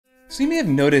So you may have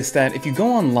noticed that if you go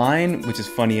online, which is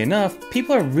funny enough,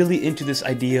 people are really into this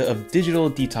idea of digital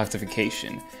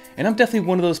detoxification. And I'm definitely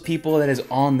one of those people that is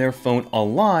on their phone a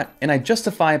lot, and I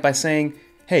justify it by saying,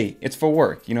 hey, it's for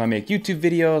work. You know, I make YouTube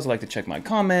videos, I like to check my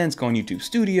comments, go on YouTube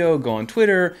Studio, go on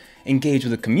Twitter, engage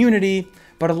with the community.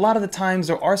 But a lot of the times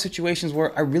there are situations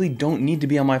where I really don't need to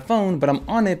be on my phone, but I'm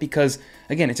on it because,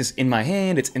 again, it's just in my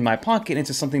hand, it's in my pocket, and it's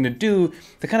just something to do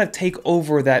to kind of take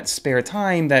over that spare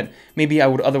time that maybe I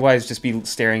would otherwise just be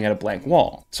staring at a blank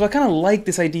wall. So I kind of like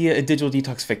this idea of digital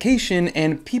detoxification,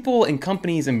 and people and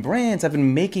companies and brands have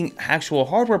been making actual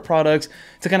hardware products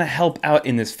to kind of help out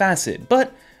in this facet.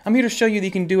 But I'm here to show you that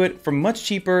you can do it for much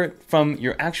cheaper from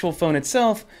your actual phone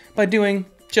itself by doing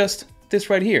just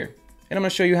this right here. And I'm going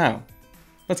to show you how.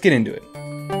 Let's get into it.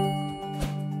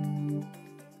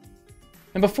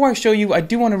 And before I show you, I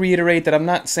do want to reiterate that I'm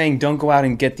not saying don't go out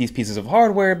and get these pieces of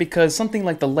hardware, because something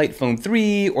like the Lite phone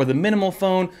 3 or the minimal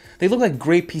phone, they look like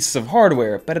great pieces of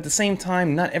hardware, but at the same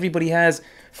time, not everybody has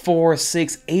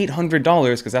 $400, $600,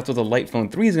 $800, because that's what the Lite phone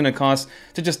 3 is going to cost,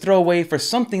 to just throw away for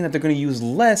something that they're going to use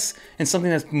less and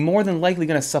something that's more than likely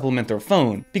going to supplement their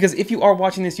phone. Because if you are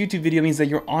watching this YouTube video, it means that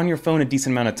you're on your phone a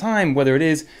decent amount of time, whether it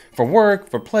is for work,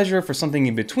 for pleasure, for something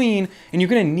in between, and you're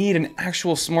going to need an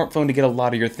actual smartphone to get a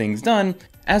lot of your things done,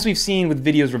 as we've seen with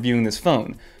videos reviewing this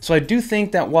phone. So I do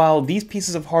think that while these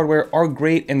pieces of hardware are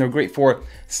great and they're great for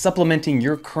supplementing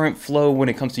your current flow when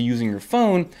it comes to using your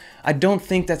phone, I don't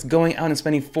think that's going out and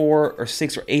spending $400 or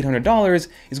 $600 or $800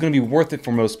 is going to be worth it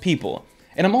for most people.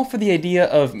 And I'm all for the idea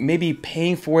of maybe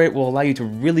paying for it will allow you to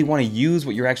really want to use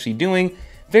what you're actually doing,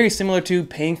 very similar to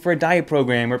paying for a diet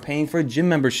program or paying for a gym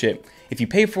membership. If you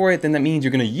pay for it, then that means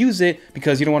you're going to use it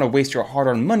because you don't want to waste your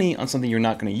hard-earned money on something you're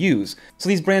not going to use. So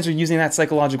these brands are using that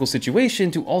psychological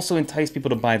situation to also entice people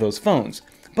to buy those phones.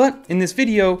 But in this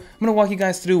video, I'm going to walk you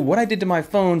guys through what I did to my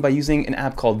phone by using an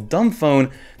app called Dumb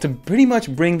Phone to pretty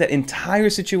much bring that entire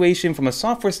situation from a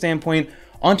software standpoint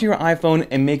onto your iPhone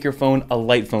and make your phone a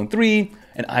Lite phone 3,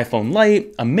 an iPhone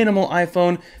Lite, a minimal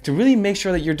iPhone, to really make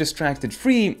sure that you're distracted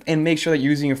free and make sure that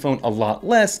you're using your phone a lot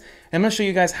less. And I'm going to show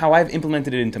you guys how I've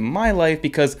implemented it into my life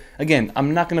because, again,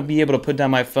 I'm not going to be able to put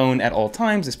down my phone at all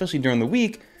times, especially during the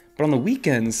week, but on the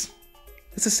weekends,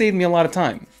 this has saved me a lot of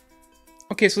time.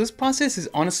 Okay, so this process is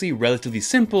honestly relatively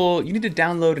simple. You need to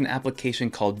download an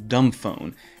application called Dumb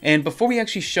Phone. And before we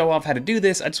actually show off how to do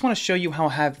this, I just want to show you how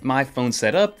I have my phone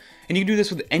set up. And you can do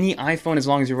this with any iPhone as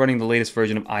long as you're running the latest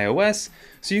version of iOS.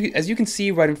 So as you can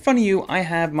see right in front of you, I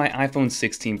have my iPhone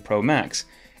 16 Pro Max.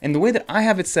 And the way that I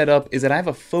have it set up is that I have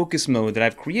a focus mode that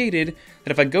I've created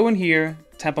that if I go in here,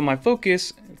 tap on my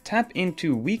focus, tap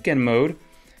into weekend mode,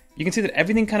 you can see that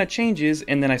everything kind of changes,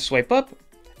 and then I swipe up,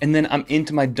 and then I'm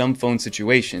into my dumb phone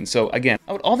situation. So again,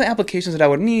 all the applications that I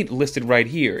would need listed right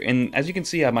here. And as you can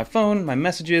see, I have my phone, my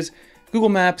messages, Google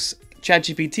Maps,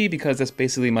 ChatGPT because that's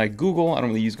basically my Google. I don't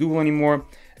really use Google anymore.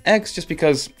 X just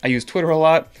because I use Twitter a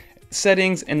lot.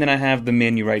 Settings, and then I have the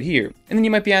menu right here. And then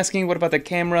you might be asking, what about the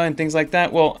camera and things like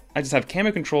that? Well, I just have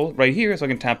camera control right here, so I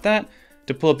can tap that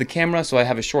to pull up the camera, so I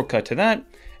have a shortcut to that.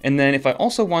 And then if I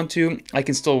also want to, I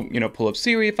can still, pull up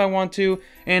Siri if I want to,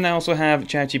 and I also have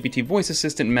ChatGPT voice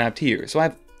assistant mapped here. So I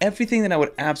have everything that I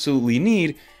would absolutely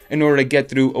need in order to get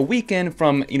through a weekend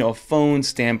from, a phone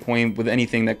standpoint with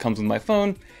anything that comes with my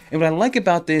phone. And what I like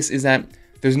about this is that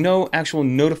there's no actual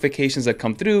notifications that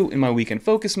come through in my weekend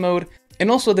focus mode. And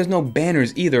also there's no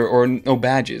banners either or no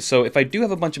badges. So if I do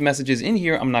have a bunch of messages in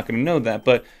here, I'm not going to know that.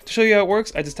 But to show you how it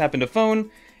works, I just tap into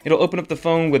phone. It'll open up the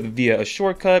phone via a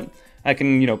shortcut. I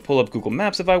can, pull up Google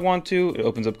Maps if I want to. It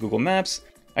opens up Google Maps.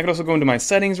 I can also go into my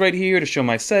settings right here to show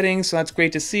my settings. So that's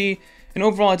great to see. And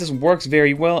overall, it just works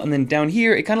very well. And then down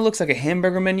here, it kind of looks like a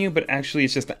hamburger menu, but actually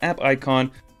it's just the app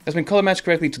icon that's been color matched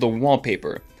correctly to the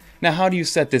wallpaper. Now, how do you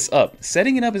set this up?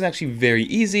 Setting it up is actually very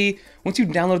easy. Once you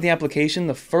download the application,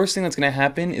 the first thing that's going to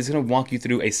happen is going to walk you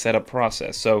through a setup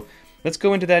process. So let's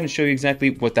go into that and show you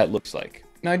exactly what that looks like.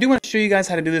 Now, I do want to show you guys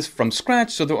how to do this from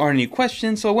scratch so there aren't any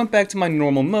questions. So I went back to my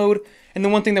normal mode. And the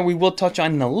one thing that we will touch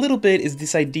on in a little bit is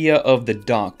this idea of the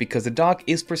dock, because the dock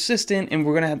is persistent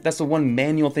and that's the one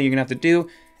manual thing you're going to have to do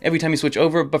every time you switch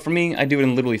over. But for me, I do it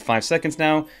in literally 5 seconds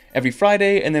now, every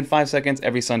Friday, and then 5 seconds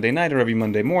every Sunday night or every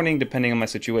Monday morning, depending on my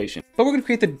situation. But we're going to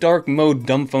create the dark mode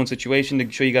dumb phone situation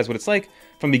to show you guys what it's like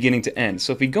from beginning to end.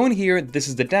 So if we go in here, this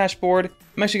is the dashboard.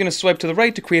 I'm actually going to swipe to the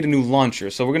right to create a new launcher.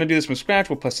 So we're going to do this from scratch.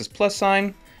 We'll press this plus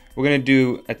sign. We're going to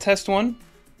do a test one.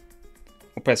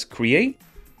 We'll press create.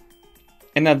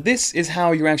 And now this is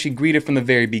how you're actually greeted from the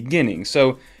very beginning.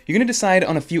 So you're going to decide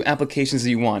on a few applications that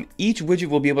you want. Each widget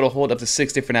will be able to hold up to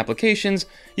 6 different applications.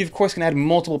 You of course can add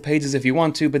multiple pages if you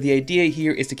want to, but the idea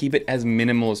here is to keep it as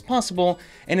minimal as possible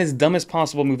and as dumb as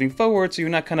possible moving forward, so you're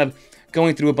not kind of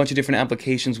going through a bunch of different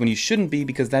applications when you shouldn't be,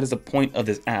 because that is the point of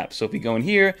this app. So if you go in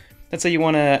here, let's say you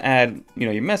want to add,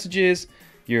 your messages,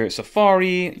 your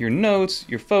Safari, your notes,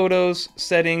 your photos,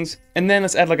 settings, and then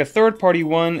let's add like a third-party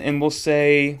one, and we'll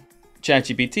say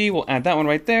ChatGPT. We'll add that one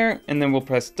right there, and then we'll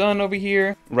press done over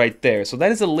here, right there. So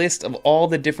that is a list of all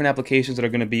the different applications that are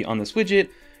going to be on this widget.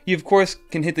 You of course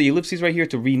can hit the ellipses right here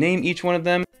to rename each one of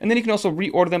them, and then you can also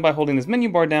reorder them by holding this menu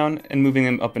bar down and moving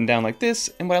them up and down like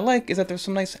this. And what I like is that there's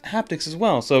some nice haptics as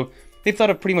well. So they've thought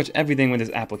of pretty much everything with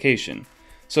this application.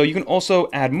 So you can also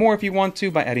add more if you want to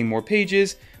by adding more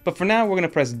pages, but for now we're going to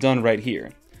press done right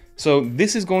here. So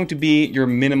this is going to be your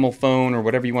minimal phone, or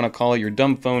whatever you want to call it, your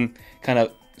dumb phone kind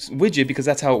of widget, because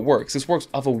that's how it works. This works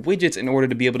off of widgets in order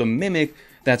to be able to mimic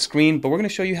that screen, but we're going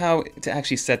to show you how to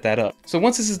actually set that up. So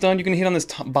once this is done, you can hit on this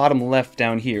bottom left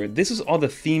down here. This is all the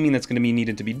theming that's going to be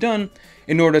needed to be done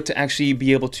in order to actually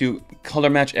be able to color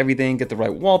match everything, get the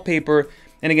right wallpaper.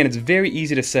 And again, it's very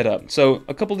easy to set up. So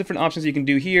a couple different options you can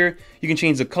do here. You can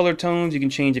change the color tones. You can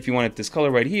change if you want it this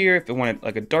color right here. If you want it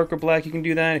like a darker black, you can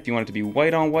do that. If you want it to be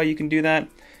white on white, you can do that.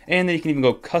 And then you can even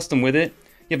go custom with it.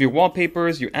 You have your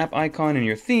wallpapers, your app icon, and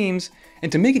your themes.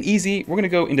 And to make it easy, we're going to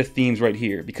go into themes right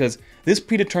here, because this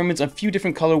predetermines a few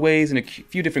different colorways and a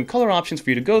few different color options for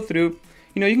you to go through.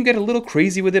 You can get a little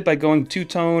crazy with it by going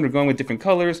two-tone or going with different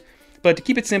colors. But to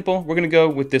keep it simple, we're going to go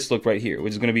with this look right here,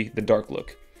 which is going to be the dark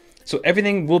look. So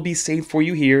everything will be saved for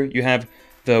you here. You have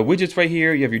the widgets right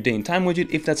here. You have your date and time widget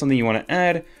if that's something you want to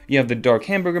add. You have the dark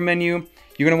hamburger menu.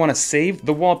 You're going to want to save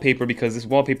the wallpaper because this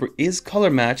wallpaper is color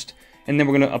matched. And then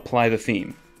we're going to apply the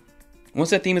theme.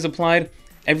 Once that theme is applied,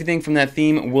 everything from that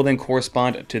theme will then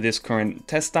correspond to this current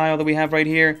test style that we have right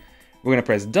here. We're going to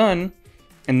press done,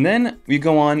 and then we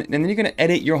go on, and then you're going to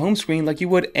edit your home screen like you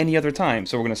would any other time.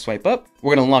 So we're going to swipe up,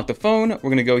 we're going to lock the phone, we're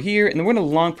going to go here, and then we're going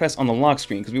to long press on the lock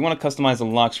screen because we want to customize the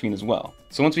lock screen as well.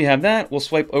 So once we have that, we'll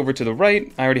swipe over to the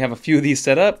right. I already have a few of these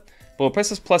set up, but we'll press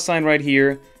this plus sign right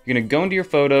here. You're going to go into your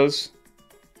photos,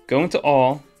 go into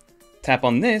all, tap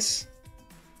on this,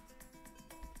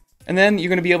 and then you're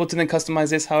going to be able to then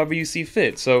customize this however you see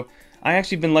fit. So I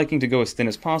actually been liking to go as thin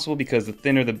as possible because the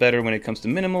thinner the better when it comes to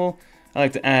minimal. I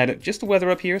like to add just the weather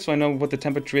up here so I know what the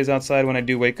temperature is outside when I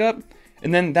do wake up.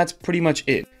 And then that's pretty much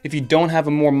it. If you don't have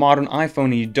a more modern iPhone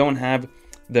and you don't have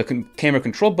the camera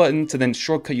control button to then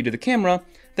shortcut you to the camera,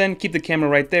 then keep the camera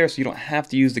right there so you don't have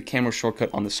to use the camera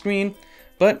shortcut on the screen.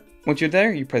 But once you're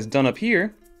there, you press done up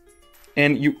here.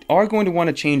 And you are going to want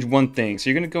to change one thing. So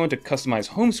you're going to go into customize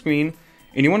home screen,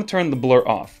 and you want to turn the blur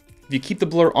off. If you keep the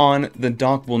blur on, the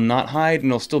dock will not hide and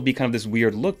it'll still be kind of this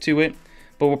weird look to it.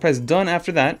 But we'll press done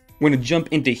after that. We're going to jump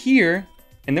into here,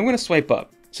 and then we're going to swipe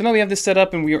up. So now we have this set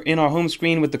up and we are in our home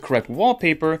screen with the correct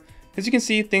wallpaper. As you can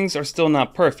see, things are still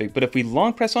not perfect, but if we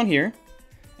long press on here,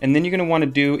 and then you're going to want to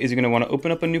do is you're going to want to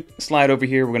open up a new slide over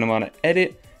here. We're going to want to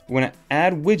edit, we're going to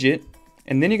add widget,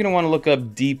 and then you're going to want to look up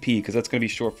DP because that's going to be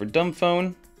short for dumb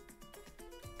phone.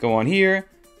 Go on here.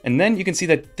 And then you can see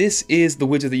that this is the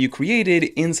widget that you created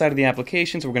inside of the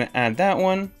application. So we're going to add that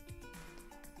one.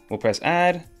 We'll press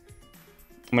add.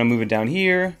 I'm going to move it down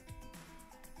here.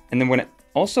 And then we're going to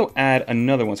also add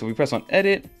another one. So we press on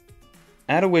edit,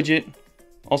 add a widget,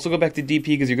 also go back to DP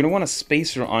because you're going to want a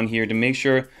spacer on here to make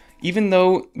sure, even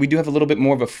though we do have a little bit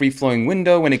more of a free-flowing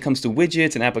window when it comes to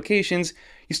widgets and applications,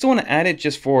 you still want to add it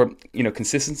just for,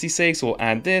 consistency's sake. So we'll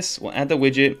add this, we'll add the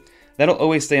widget. That'll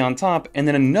always stay on top. And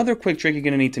then another quick trick you're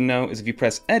going to need to know is if you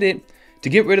press edit, to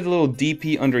get rid of the little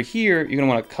DP under here, you're going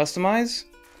to want to customize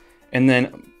and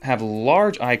then have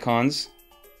large icons.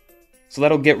 So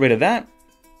that'll get rid of that.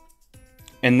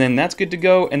 And then that's good to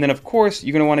go. And then of course,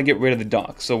 you're going to want to get rid of the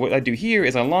dock. So what I do here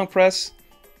is I long press,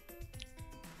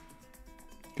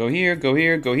 go here, go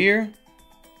here, go here,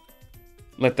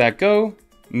 let that go,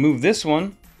 move this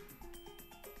one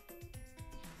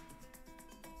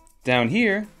down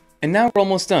here. And now we're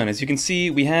almost done. As you can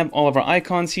see, we have all of our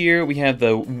icons here. We have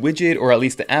the widget, or at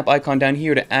least the app icon down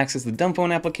here to access the dumb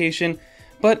phone application.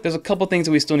 But there's a couple things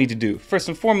that we still need to do. First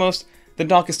and foremost, the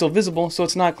dock is still visible, so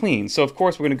it's not clean. So of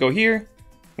course, we're going to go here.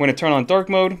 We're going to turn on dark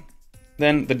mode.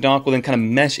 Then the dock will then kind of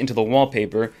mesh into the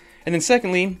wallpaper. And then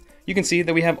secondly, you can see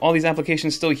that we have all these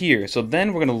applications still here. So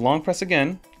then we're going to long press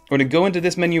again. We're going to go into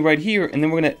this menu right here, and then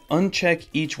we're going to uncheck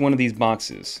each one of these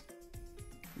boxes.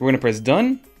 We're going to press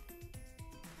done.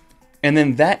 And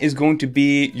then that is going to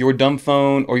be your dumb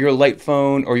phone or your Lite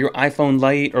phone or your iPhone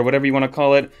Lite or whatever you want to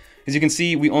call it. As you can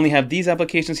see, we only have these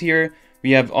applications here.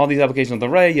 You have all these applications on the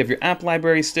right, you have your app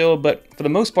library still, but for the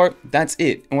most part, that's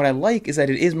it. And what I like is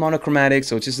that it is monochromatic,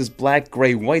 so it's just this black,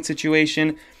 gray, white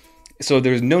situation. So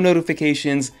there's no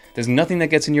notifications, there's nothing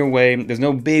that gets in your way, there's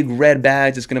no big red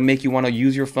badge that's gonna make you wanna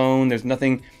use your phone, there's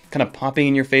nothing kind of popping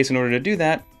in your face in order to do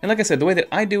that. And like I said, the way that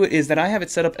I do it is that I have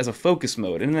it set up as a focus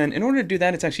mode. And then in order to do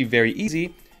that, it's actually very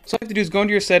easy. So all you have to do is go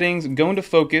into your settings, go into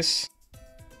focus.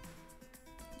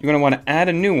 You're gonna wanna add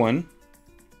a new one.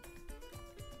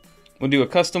 We'll do a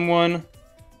custom one.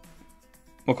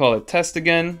 We'll call it test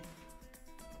again.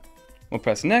 We'll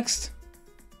press next.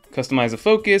 Customize the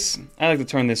focus. I like to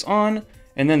turn this on.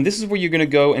 And then this is where you're gonna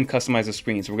go and customize the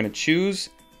screen. So we're gonna choose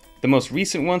the most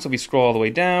recent one. So if we scroll all the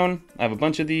way down, I have a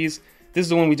bunch of these. This is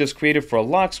the one we just created for a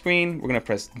lock screen. We're gonna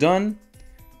press done.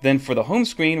 Then for the home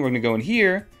screen, we're gonna go in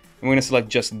here and we're gonna select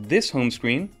just this home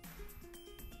screen.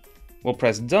 We'll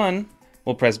press done.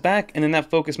 We'll press back, and then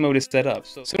that focus mode is set up.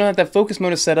 So now that focus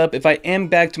mode is set up, if I am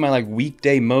back to my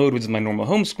weekday mode, which is my normal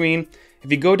home screen,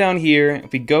 if you go down here,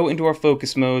 if we go into our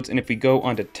focus modes, and if we go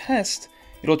onto test,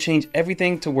 it'll change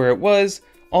everything to where it was.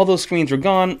 All those screens are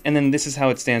gone, and then this is how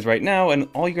it stands right now, and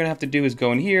all you're gonna have to do is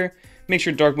go in here, make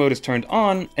sure dark mode is turned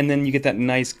on, and then you get that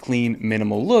nice, clean,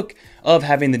 minimal look of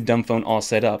having the dumb phone all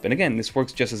set up. And again, this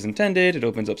works just as intended. It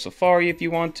opens up Safari if you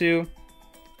want to.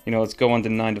 Let's go on to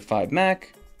 9 to 5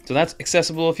 Mac. So that's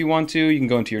accessible if you want to. You can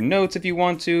go into your notes if you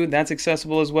want to. That's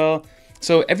accessible as well.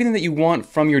 So everything that you want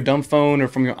from your dumb phone or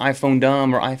from your iPhone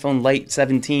dumb or iPhone Lite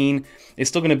 17 is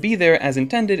still going to be there as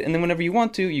intended. And then whenever you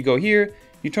want to, you go here,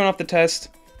 you turn off the test,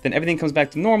 then everything comes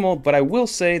back to normal. But I will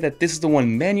say that this is the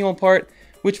one manual part,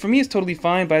 which for me is totally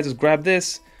fine. But I just grab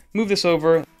this, move this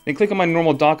over, then click on my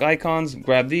normal dock icons,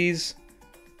 grab these,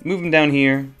 move them down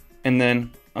here, and then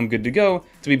I'm good to go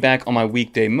to be back on my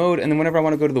weekday mode. And then whenever I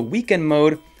want to go to the weekend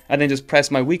mode, I then just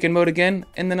press my weekend mode again,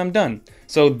 and then I'm done.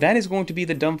 So that is going to be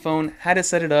the dumb phone, how to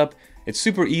set it up. It's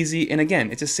super easy, and again,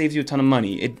 it just saves you a ton of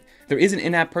money. There is an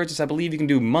in-app purchase. I believe you can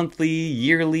do monthly,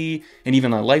 yearly, and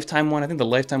even a lifetime one. I think the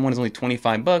lifetime one is only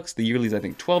 25 bucks. The yearly is, I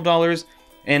think, $12.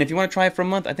 And if you want to try it for a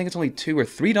month, I think it's only $2 or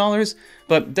 $3,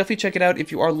 but definitely check it out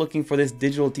if you are looking for this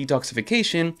digital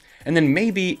detoxification. And then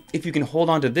maybe if you can hold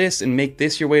on to this and make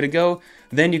this your way to go,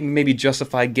 then you can maybe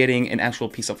justify getting an actual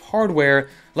piece of hardware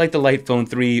like the Lite Phone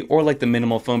 3 or like the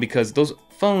minimal phone, because those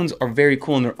phones are very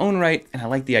cool in their own right and I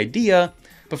like the idea,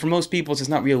 but for most people it's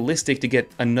just not realistic to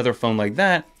get another phone like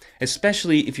that,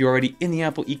 especially if you're already in the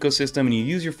Apple ecosystem and you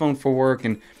use your phone for work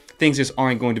and things just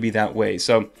aren't going to be that way.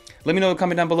 So let me know in the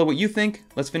comment down below what you think.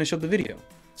 Let's finish up the video.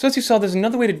 So as you saw, there's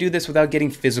another way to do this without getting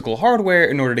physical hardware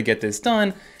in order to get this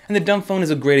done, and the dumb phone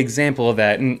is a great example of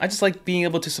that. And I just like being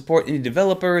able to support indie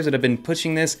developers that have been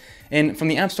pushing this, and from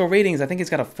the App Store ratings, I think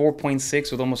it's got a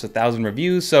 4.6 with almost 1,000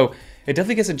 reviews, so it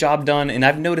definitely gets the job done. And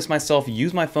I've noticed myself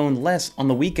use my phone less on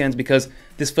the weekends because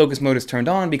this focus mode is turned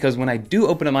on, because when I do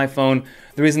open up my phone,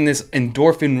 there isn't this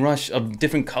endorphin rush of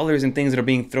different colors and things that are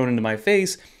being thrown into my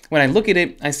face. When I look at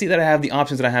it, I see that I have the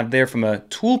options that I have there from a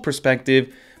tool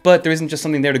perspective, but there isn't just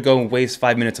something there to go and waste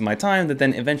 5 minutes of my time that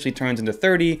then eventually turns into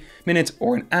 30 minutes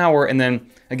or an hour, and then,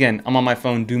 again, I'm on my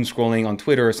phone doom scrolling on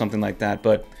Twitter or something like that.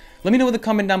 But let me know in the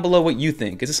comment down below what you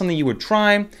think. Is this something you would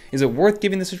try? Is it worth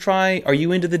giving this a try? Are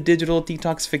you into the digital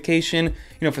detoxification?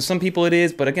 For some people it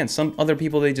is, but again, some other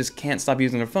people, they just can't stop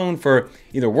using their phone for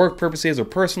either work purposes or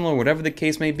personal or whatever the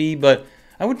case may be. But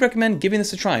I would recommend giving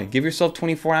this a try. Give yourself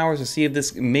 24 hours to see if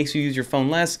this makes you use your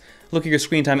phone less, look at your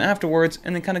screen time afterwards,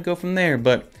 and then kind of go from there.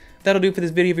 But that'll do it for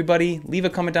this video, everybody. Leave a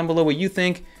comment down below what you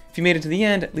think. If you made it to the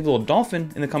end, leave a little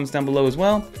dolphin in the comments down below as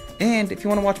well. And if you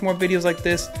want to watch more videos like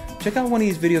this, check out one of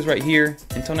these videos right here.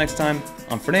 Until next time,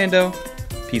 I'm Fernando.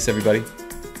 Peace, everybody.